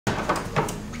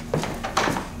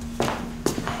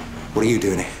What are you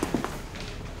doing here?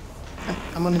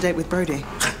 I'm on a date with Brody.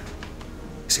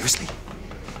 Seriously?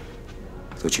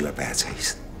 Thought you had bad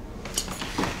taste.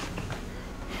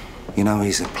 You know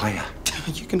he's a player.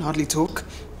 You can hardly talk.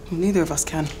 Neither of us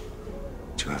can.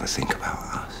 Do you ever think about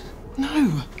us?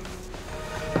 No.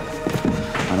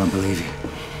 I don't believe you.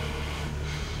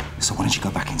 So why don't you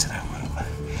go back into that room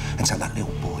and tell that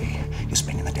little boy you're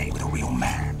spending the day with a real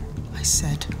man? I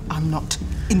said I'm not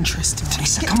interested.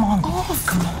 Lisa, come on. Off.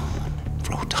 Come on.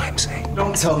 For old time's sake.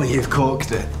 Don't tell me you've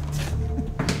corked it.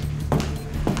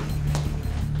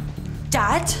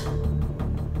 Dad?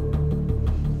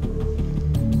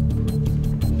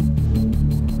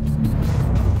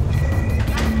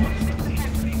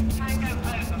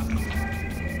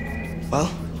 Well,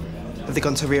 have they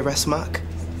gone to rearrest Mark?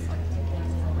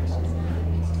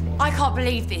 I can't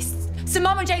believe this. So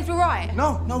Mum and James were right?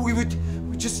 No, we were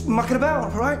just mucking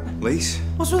about, all right? Lise?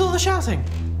 What's with all the shouting?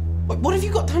 What have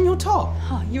you got down your top?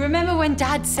 Oh, you remember when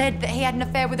Dad said that he had an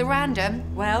affair with a random?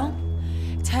 Well,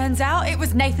 turns out it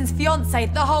was Nathan's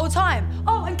fiancée the whole time.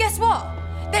 Oh, and guess what?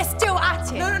 They're still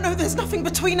at it. No, there's nothing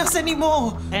between us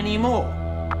anymore. Anymore?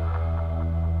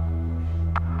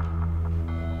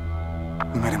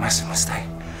 We made a massive mistake.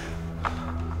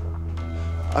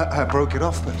 I broke it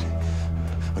off, but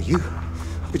you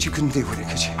couldn't deal with it,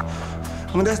 could you?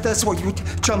 I mean, that's why you were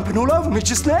jumping all over me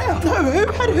just now. No, who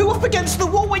had who up against the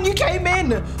wall when you came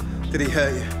in? Did he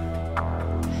hurt you?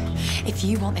 If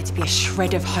you want there to be a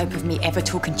shred of hope of me ever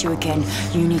talking to you again,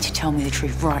 you need to tell me the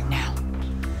truth right now.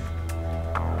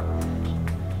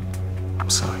 I'm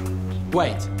sorry.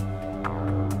 Wait.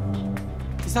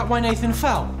 Is that why Nathan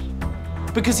fell?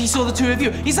 Because he saw the two of you?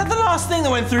 Is that the last thing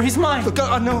that went through his mind? Look,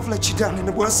 I know I've let you down in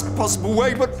the worst possible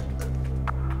way, but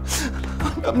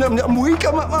I'm weak.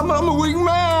 I'm a weak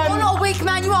man. You're not a weak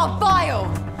man, you are vile.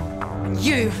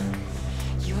 You're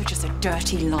just a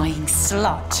dirty, lying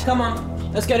slut. Come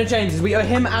on, let's go to James's. We owe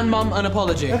him and Mum an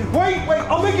apology. Wait,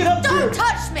 I'll make it up to you. Don't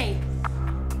touch me!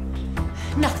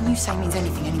 Nothing you say means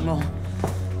anything anymore.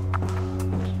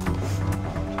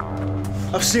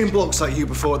 I've seen blokes like you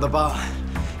before at the bar.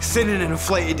 Thin and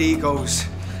inflated egos.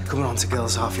 Coming on to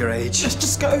girls half your age.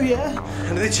 Just go, yeah?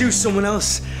 And if they choose someone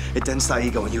else, it dents that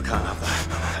ego and you can't have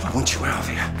that. I want you out of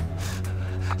here.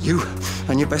 You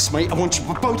and your best mate, I want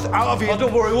you both out of here. Oh,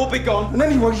 don't worry, we'll be gone. And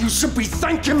anyway, you should be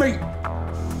thanking me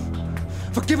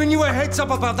for giving you a heads up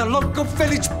about the local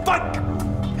village bike.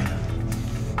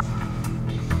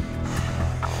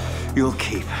 You'll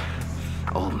keep,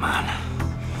 old man,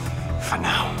 for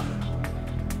now.